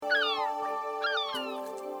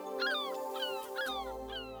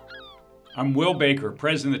I'm Will Baker,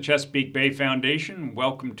 President of the Chesapeake Bay Foundation.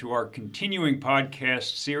 Welcome to our continuing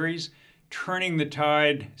podcast series, Turning the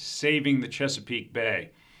Tide, Saving the Chesapeake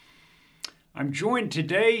Bay. I'm joined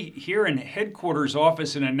today here in headquarters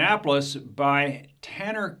office in Annapolis by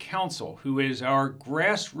Tanner Council, who is our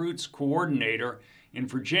grassroots coordinator in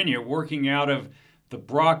Virginia, working out of the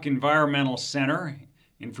Brock Environmental Center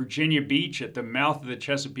in Virginia Beach at the mouth of the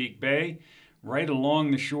Chesapeake Bay, right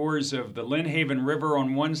along the shores of the Lynnhaven River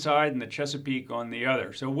on one side and the Chesapeake on the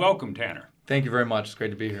other. So welcome, Tanner. Thank you very much. It's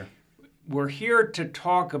great to be here. We're here to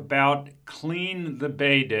talk about Clean the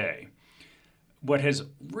Bay Day, what has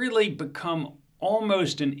really become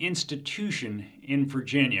almost an institution in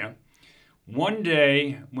Virginia. One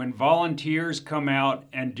day when volunteers come out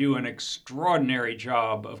and do an extraordinary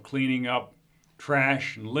job of cleaning up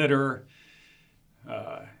trash and litter,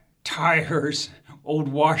 tires, old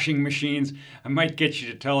washing machines. I might get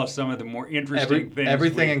you to tell us some of the more interesting things.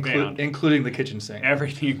 Everything including the kitchen sink.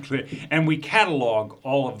 Everything included. And we catalog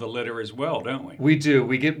all of the litter as well, don't we? We do.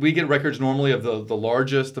 We get records normally of the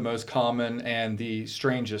largest, the most common, and the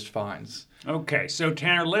strangest finds. Okay, so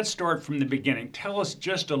Tanner, let's start from the beginning. Tell us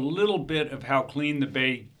just a little bit of how Clean the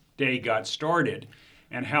Bay Day got started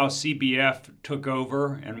and how CBF took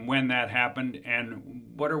over and when that happened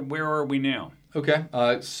and where are we now? Okay,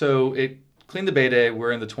 so Clean the Bay Day,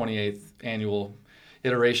 we're in the 28th annual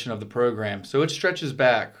iteration of the program. So it stretches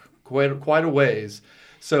back quite a ways.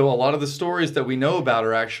 So a lot of the stories that we know about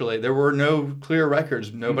are actually, there were no clear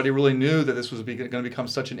records. Nobody really knew that this was going to become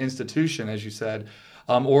such an institution, as you said,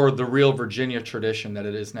 or the real Virginia tradition that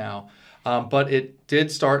it is now. But it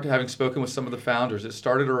did start, having spoken with some of the founders, it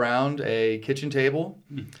started around a kitchen table,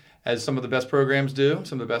 as some of the best programs do,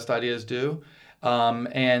 some of the best ideas do.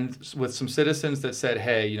 And with some citizens that said,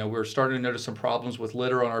 hey, we're starting to notice some problems with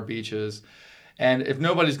litter on our beaches. And if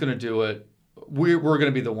nobody's going to do it, we're going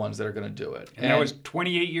to be the ones that are going to do it. And that was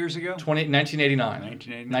 28 years ago? 1989.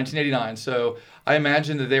 1989. So I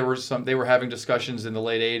imagine that they were having discussions in the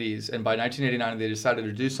late 80s. And by 1989, they decided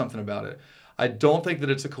to do something about it. I don't think that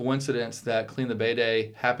it's a coincidence that Clean the Bay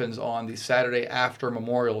Day happens on the Saturday after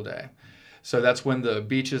Memorial Day. So that's when the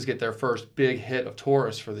beaches get their first big hit of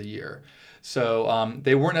tourists for the year. So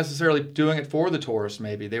they weren't necessarily doing it for the tourists,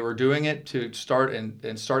 maybe. They were doing it to start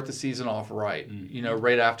the season off right,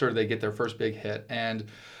 right after they get their first big hit. And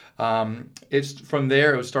it's from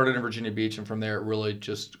there, it was started in Virginia Beach, and from there it really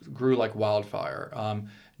just grew like wildfire.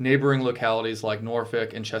 Neighboring localities like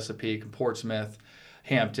Norfolk and Chesapeake, Portsmouth,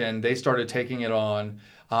 Hampton, they started taking it on.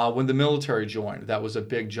 When the military joined, that was a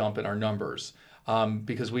big jump in our numbers.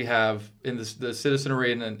 Because we have, in the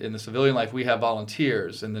citizenry and in the civilian life, we have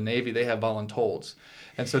volunteers. In the Navy, they have voluntold.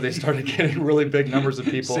 And so they started getting really big numbers of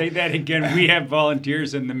people. Say that again. We have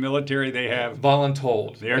volunteers. In the military, they have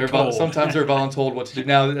voluntold. They're told. Sometimes they're voluntold what to do.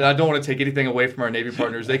 Now, I don't want to take anything away from our Navy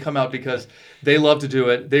partners. They come out because they love to do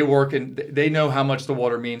it. They work and they know how much the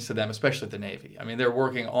water means to them, especially at the Navy. I mean, they're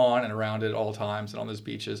working on and around it at all times and on those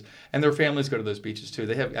beaches. And their families go to those beaches too.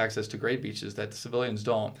 They have access to great beaches that the civilians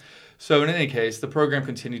don't. So in any case, the program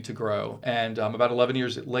continued to grow. And about 11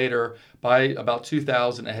 years later, by about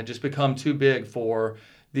 2000, it had just become too big for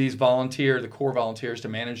the core volunteers to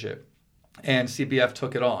manage it. And CBF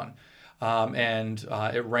took it on.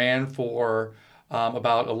 It ran for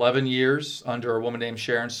about 11 years under a woman named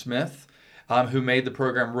Sharon Smith, who made the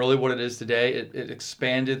program really what it is today. It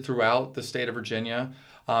expanded throughout the state of Virginia.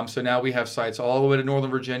 So now we have sites all the way to Northern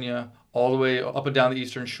Virginia, all the way up and down the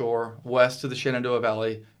Eastern Shore, west to the Shenandoah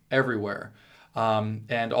Valley, everywhere.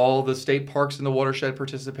 And all the state parks in the watershed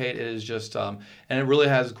participate. It is just, and it really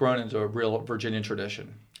has grown into a real Virginian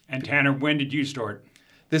tradition. And Tanner, when did you start?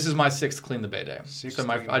 This is my sixth Clean the Bay Day.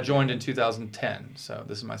 I joined in 2010, so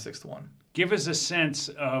this is my sixth one. Give us a sense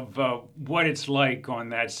of what it's like on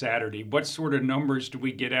that Saturday. What sort of numbers do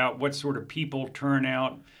we get out? What sort of people turn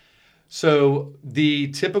out? So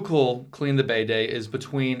the typical Clean the Bay Day is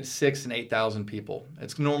between 6,000 and 8,000 people.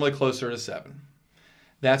 It's normally closer to 7.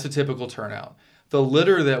 That's a typical turnout. The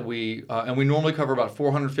litter that we normally cover about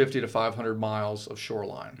 450 to 500 miles of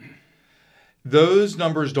shoreline. Those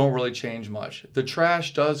numbers don't really change much. The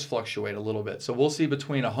trash does fluctuate a little bit. So we'll see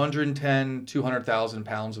between 110, 200,000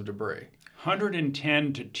 pounds of debris.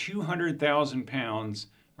 110 to 200,000 pounds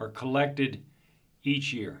are collected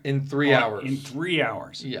each year. In 3 hours. In 3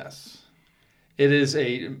 hours. Yes. It is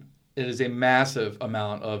a massive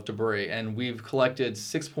amount of debris, and we've collected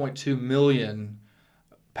 6.2 million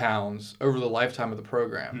pounds over the lifetime of the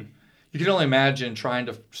program. You can only imagine trying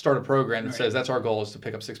to start a program that says that's our goal is to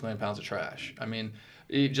pick up 6 million pounds of trash. I mean,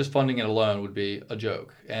 just funding it alone would be a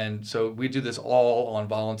joke. And so we do this all on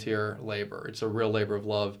volunteer labor. It's a real labor of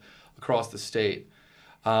love across the state.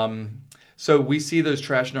 So we see those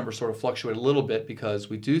trash numbers sort of fluctuate a little bit because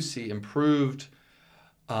we do see improvements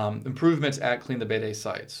at Clean the Bay Day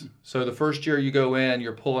sites. So the first year you go in,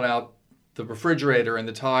 you're pulling out the refrigerator and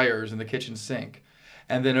the tires and the kitchen sink.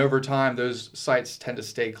 And then over time, those sites tend to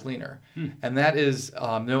stay cleaner. And that is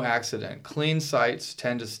no accident. Clean sites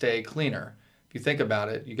tend to stay cleaner. If you think about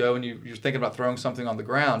it, you go and you're thinking about throwing something on the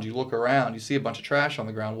ground, you look around, you see a bunch of trash on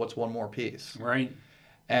the ground, what's one more piece? Right.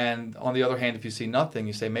 And on the other hand, if you see nothing,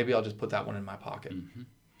 you say, maybe I'll just put that one in my pocket. Mm-hmm.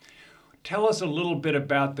 Tell us a little bit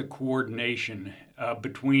about the coordination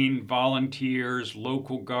between volunteers,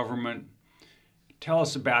 local government. Tell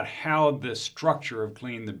us about how the structure of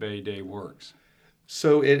Clean the Bay Day works.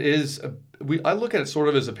 So it is. I look at it sort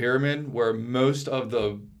of as a pyramid where most of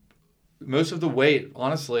the weight,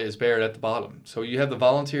 honestly, is buried at the bottom. So you have the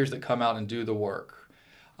volunteers that come out and do the work.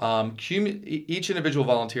 Each individual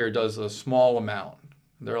volunteer does a small amount.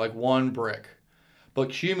 They're like one brick,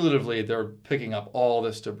 but cumulatively they're picking up all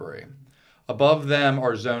this debris. Above them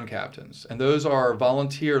are zone captains, and those are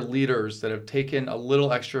volunteer leaders that have taken a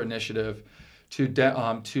little extra initiative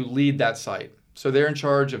to lead that site. So they're in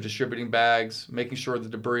charge of distributing bags, making sure the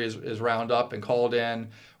debris is round up and called in,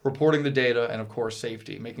 reporting the data, and of course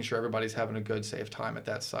safety, making sure everybody's having a good, safe time at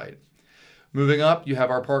that site. Moving up, you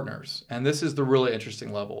have our partners, and this is the really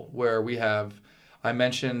interesting level where we have, I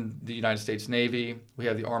mentioned the United States Navy, we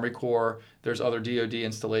have the Army Corps, there's other DoD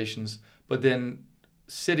installations, but then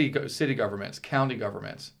city governments, county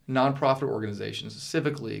governments, nonprofit organizations,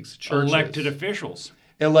 civic leagues, churches.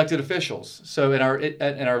 Elected officials. So in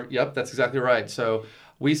our yep, that's exactly right. So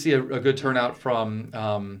we see a good turnout from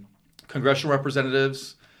congressional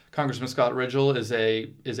representatives. Congressman Scott Ridgell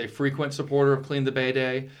is a frequent supporter of Clean the Bay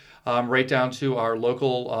Day, right down to our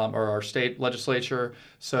local or our state legislature.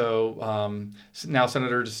 So now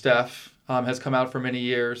Senator DeSteph has come out for many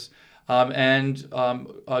years, and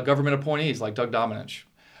government appointees like Doug Dominich.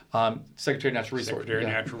 Secretary of Natural Resources. Secretary of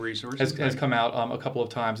Natural Resources has come out a couple of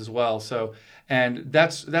times as well. So, and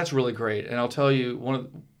that's really great. And I'll tell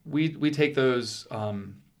you, we take those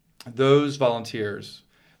volunteers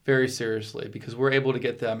very seriously because we're able to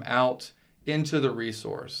get them out into the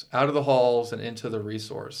resource, out of the halls and into the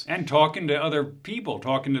resource. And talking to other people,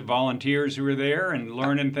 talking to volunteers who are there and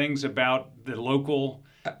learning things about the local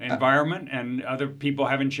environment, and other people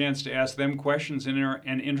having a chance to ask them questions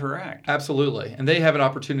and interact. Absolutely. And they have an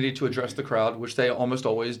opportunity to address the crowd, which they almost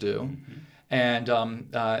always do. Mm-hmm. And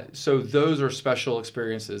so those are special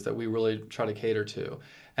experiences that we really try to cater to.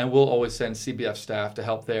 And we'll always send CBF staff to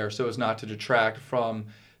help there so as not to detract from,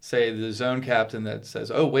 say, the zone captain that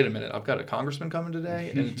says, oh, wait a minute, I've got a congressman coming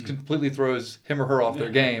today, and it completely throws him or her off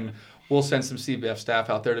their game. We'll send some CBF staff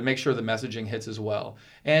out there to make sure the messaging hits as well,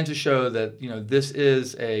 and to show that this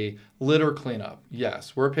is a litter cleanup.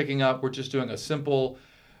 Yes, we're just doing a simple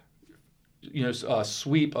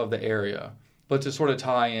sweep of the area, but to sort of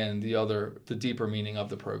tie in the deeper meaning of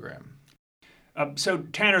the program. So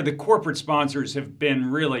Tanner, the corporate sponsors have been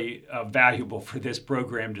really valuable for this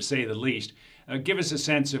program, to say the least. Give us a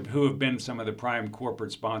sense of who have been some of the prime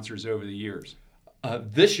corporate sponsors over the years.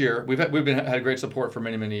 This year, we've had great support for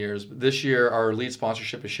many, many years. This year, our lead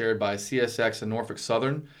sponsorship is shared by CSX and Norfolk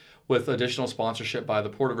Southern, with additional sponsorship by the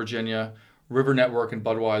Port of Virginia, River Network and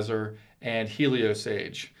Budweiser, and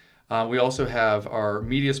Heliosage. We also have our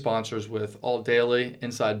media sponsors with Alt Daily,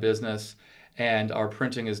 Inside Business, and our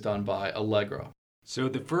printing is done by Allegra. So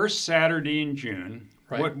the first Saturday in June,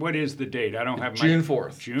 right. What is the date? I don't have June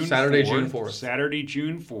 4th. Saturday, June 4th. Saturday,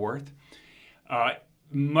 June 4th.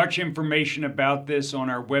 Much information about this on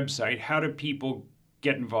our website. How do people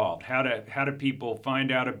get involved? How do people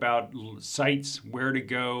find out about sites, where to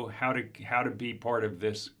go, how to be part of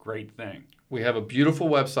this great thing? We have a beautiful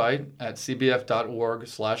website at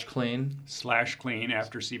cbf.org/clean. /clean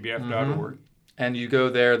after cbf.org. And you go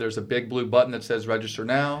there, there's a big blue button that says register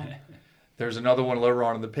now. There's another one lower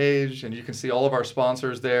on the page, and you can see all of our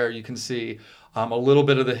sponsors there. You can see a little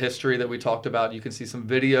bit of the history that we talked about. You can see some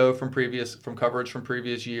video from coverage from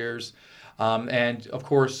previous years. And of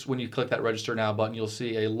course, when you click that register now button, you'll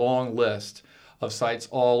see a long list of sites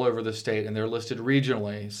all over the state, and they're listed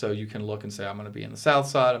regionally. So you can look and say, I'm going to be in the South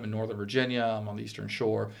Side, I'm in Northern Virginia, I'm on the Eastern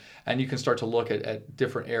Shore, and you can start to look at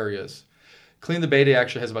different areas. Clean the Bay Day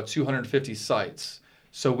actually has about 250 sites.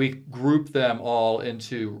 So we group them all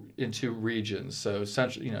into regions. So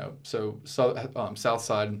central, South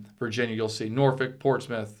Side Virginia, you'll see Norfolk,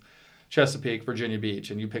 Portsmouth, Chesapeake, Virginia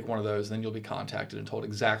Beach, and you pick one of those, and then you'll be contacted and told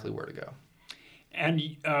exactly where to go. And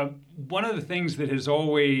one of the things that has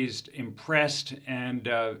always impressed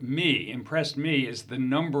me is the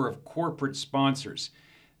number of corporate sponsors.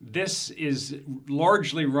 This is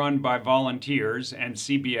largely run by volunteers and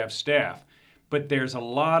CBF staff. but there's a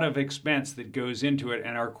lot of expense that goes into it,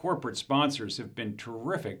 and our corporate sponsors have been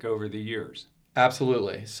terrific over the years.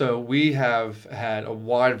 Absolutely. So we have had a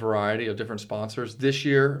wide variety of different sponsors. This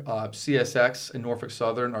year, CSX and Norfolk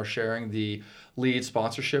Southern are sharing the lead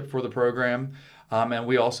sponsorship for the program. And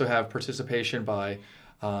we also have participation by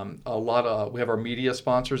we have our media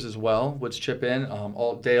sponsors as well, which chip in.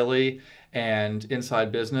 Alt Daily and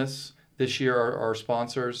Inside Business this year are our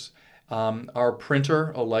sponsors. Our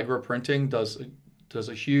printer, Allegra Printing, does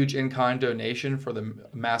a huge in-kind donation for the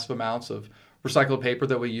massive amounts of recycled paper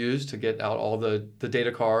that we use to get out all the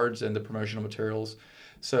data cards and the promotional materials.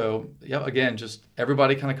 So, yeah, again, just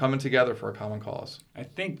everybody kind of coming together for a common cause. I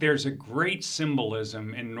think there's a great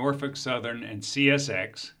symbolism in Norfolk Southern and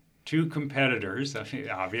CSX, two competitors,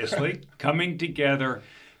 obviously, coming together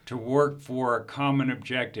to work for a common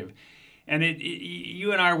objective. And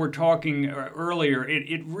you and I were talking earlier,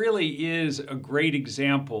 it really is a great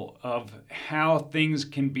example of how things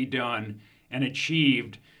can be done and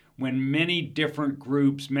achieved when many different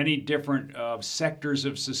groups, many different sectors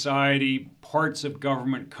of society, parts of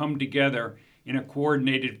government come together in a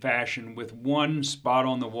coordinated fashion with one spot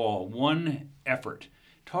on the wall, one effort.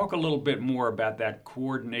 Talk a little bit more about that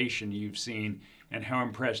coordination you've seen and how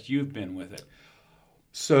impressed you've been with it.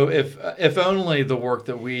 So if only the work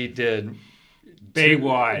that we did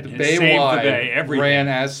Baywide, ran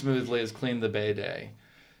as smoothly as Clean the Bay Day.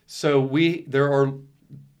 So there are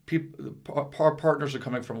people, our partners are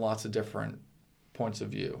coming from lots of different points of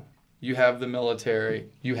view. You have the military,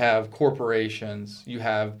 you have corporations, you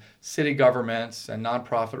have city governments and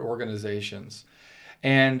nonprofit organizations.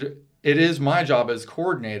 And it is my job as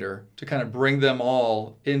coordinator to kind of bring them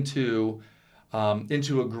all into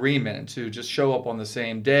agreement, to just show up on the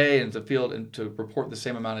same day and to field and to report the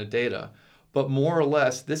same amount of data. But more or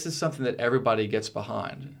less, this is something that everybody gets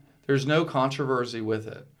behind. There's no controversy with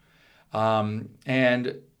it.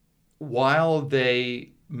 And while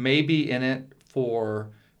they may be in it for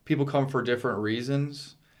people come for different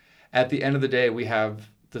reasons, at the end of the day, we have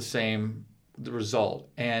the result.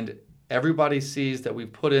 And everybody sees that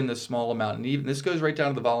we've put in this small amount. And even this goes right down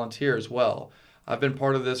to the volunteer as well. I've been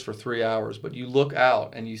part of this for 3 hours, but you look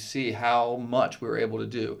out and you see how much we were able to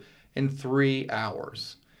do in 3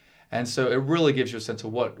 hours. And so it really gives you a sense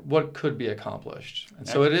of what could be accomplished. And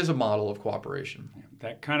so it is a model of cooperation.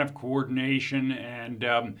 That kind of coordination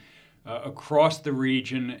and across the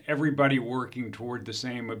region, everybody working toward the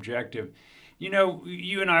same objective. You know,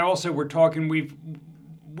 you and I also were talking,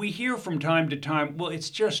 we hear from time to time, well, it's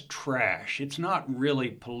just trash. It's not really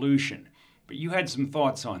pollution. But you had some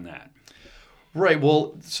thoughts on that. Right.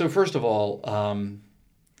 Well, so first of all,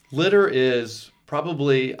 litter is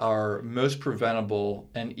probably our most preventable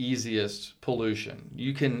and easiest pollution.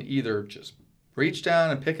 You can either just reach down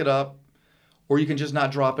and pick it up, or you can just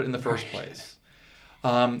not drop it in the first place.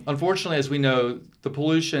 Unfortunately, as we know, the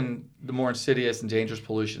pollution, the more insidious and dangerous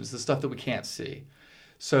pollution, is the stuff that we can't see.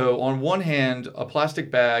 So on one hand, a plastic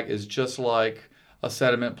bag is just like a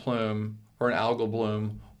sediment plume or an algal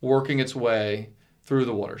bloom working its way through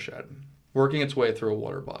the watershed, working its way through a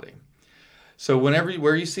water body. So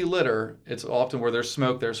where you see litter, it's often where there's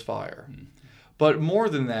smoke, there's fire. But more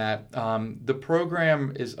than that, the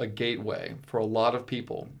program is a gateway for a lot of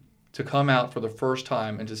people to come out for the first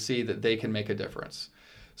time and to see that they can make a difference.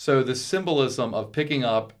 So the symbolism of picking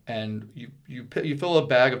up and you fill a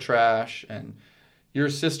bag of trash, and your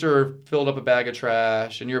sister filled up a bag of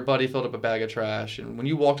trash, and your buddy filled up a bag of trash, and when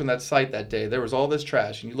you walked on that site that day, there was all this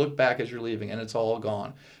trash, and you look back as you're leaving and it's all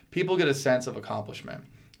gone. People get a sense of accomplishment.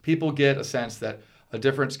 People get a sense that a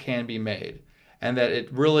difference can be made, and that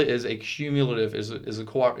it really is a cumulative,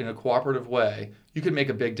 in a cooperative way, you can make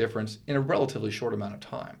a big difference in a relatively short amount of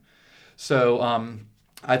time. So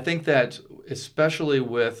I think that especially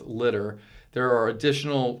with litter, there are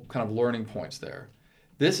additional kind of learning points there.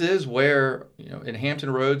 This is where, in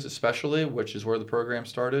Hampton Roads especially, which is where the program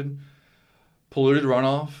started, polluted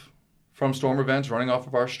runoff from storm events running off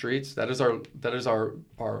of our streets, that is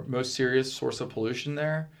our most serious source of pollution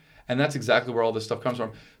there. And that's exactly where all this stuff comes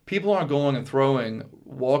from. People aren't going and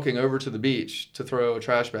walking over to the beach to throw a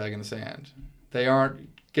trash bag in the sand. They aren't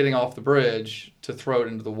getting off the bridge to throw it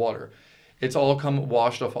into the water. It's all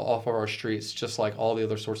washed off of our streets, just like all the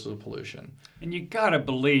other sources of pollution. And you got to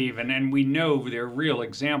believe, and we know there are real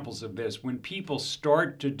examples of this, when people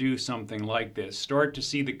start to do something like this, start to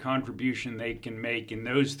see the contribution they can make in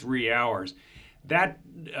those 3 hours, that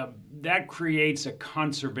creates a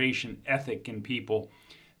conservation ethic in people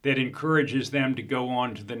that encourages them to go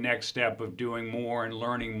on to the next step of doing more and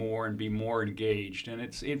learning more and be more engaged. And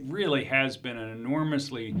it really has been an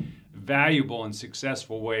enormously valuable and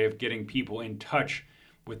successful way of getting people in touch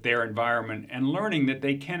with their environment and learning that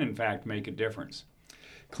they can, in fact, make a difference.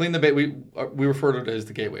 Clean the Bay, we refer to it as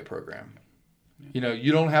the Gateway Program.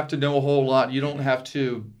 You don't have to know a whole lot. You don't have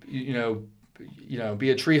to, be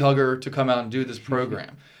a tree hugger to come out and do this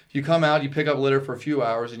program. You come out, you pick up litter for a few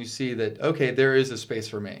hours, and you see that, okay, there is a space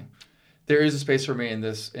for me. There is a space for me in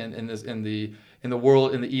the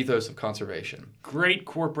world, in the ethos of conservation. Great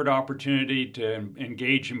corporate opportunity to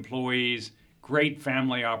engage employees. Great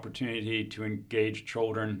family opportunity to engage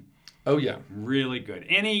children. Oh yeah, really good.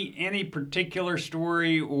 Any particular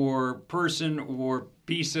story or person or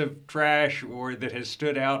piece of trash or that has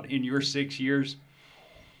stood out in your 6 years?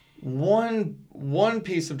 One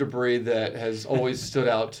piece of debris that has always stood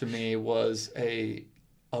out to me was a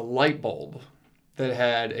light bulb that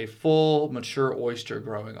had a full mature oyster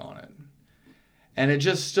growing on it, and it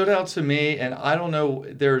just stood out to me. And I don't know,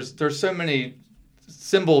 there's so many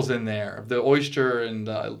symbols in there, the oyster and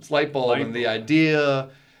the light bulb and the idea,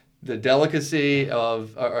 the delicacy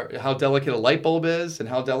of how delicate a light bulb is and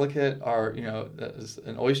how delicate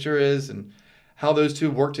an oyster is, and how those two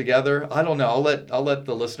work together. I don't know. I'll let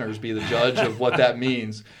the listeners be the judge of what that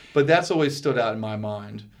means. But that's always stood out in my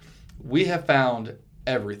mind. We have found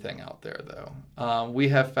everything out there, though. We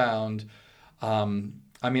have found.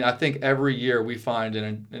 I think every year we find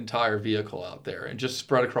an entire vehicle out there and just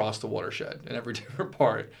spread across the watershed in every different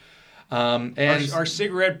part. Are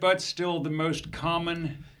cigarette butts still the most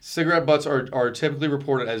common? Cigarette butts are typically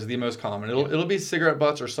reported as the most common. It'll be cigarette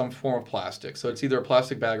butts or some form of plastic. So it's either a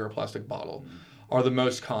plastic bag or a plastic bottle are the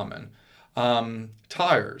most common.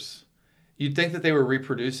 Tires. You'd think that they were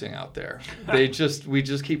reproducing out there. We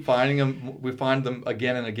just keep finding them. We find them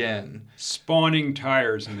again and again. Spawning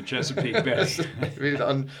tires in the Chesapeake Bay.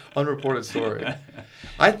 Unreported story.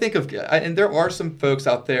 I think and there are some folks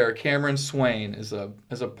out there. Cameron Swain is a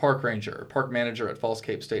park ranger, park manager at Falls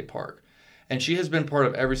Cape State Park, and she has been part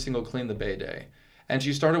of every single Clean the Bay day. And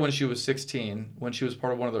she started when she was 16, when she was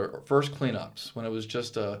part of one of the first cleanups, when it was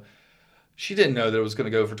just she didn't know that it was going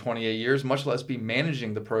to go for 28 years, much less be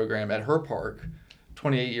managing the program at her park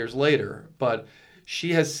 28 years later. But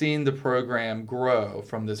she has seen the program grow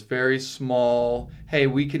from this very small, hey,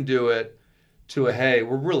 we can do it, to a, hey,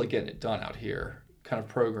 we're really getting it done out here kind of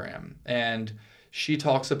program. And she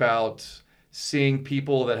talks about seeing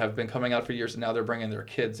people that have been coming out for years and now they're bringing their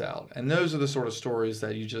kids out. And those are the sort of stories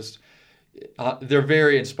that you just, they're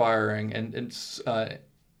very inspiring and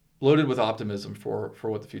loaded with optimism for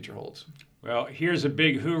what the future holds. Well, here's a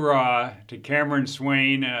big hoorah to Cameron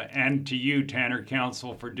Swain and to you, Tanner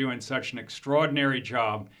Council, for doing such an extraordinary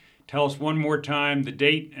job. Tell us one more time the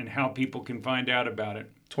date and how people can find out about it.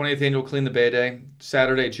 20th Annual Clean the Bay Day,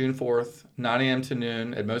 Saturday, June 4th, 9 a.m. to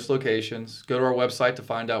noon at most locations. Go to our website to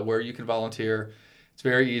find out where you can volunteer. It's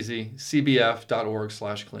very easy,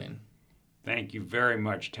 cbf.org/clean. Thank you very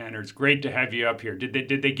much, Tanner. It's great to have you up here.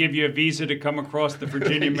 Did they give you a visa to come across the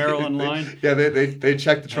Virginia-Maryland line? Yeah, they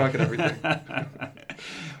checked the trunk and everything.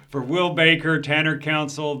 For Will Baker, Tanner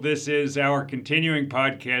Council, this is our continuing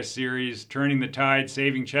podcast series, Turning the Tide,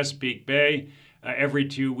 Saving Chesapeake Bay. Every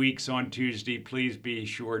 2 weeks on Tuesday. Please be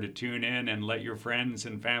sure to tune in and let your friends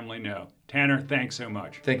and family know. Tanner, thanks so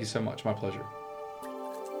much. Thank you so much. My pleasure.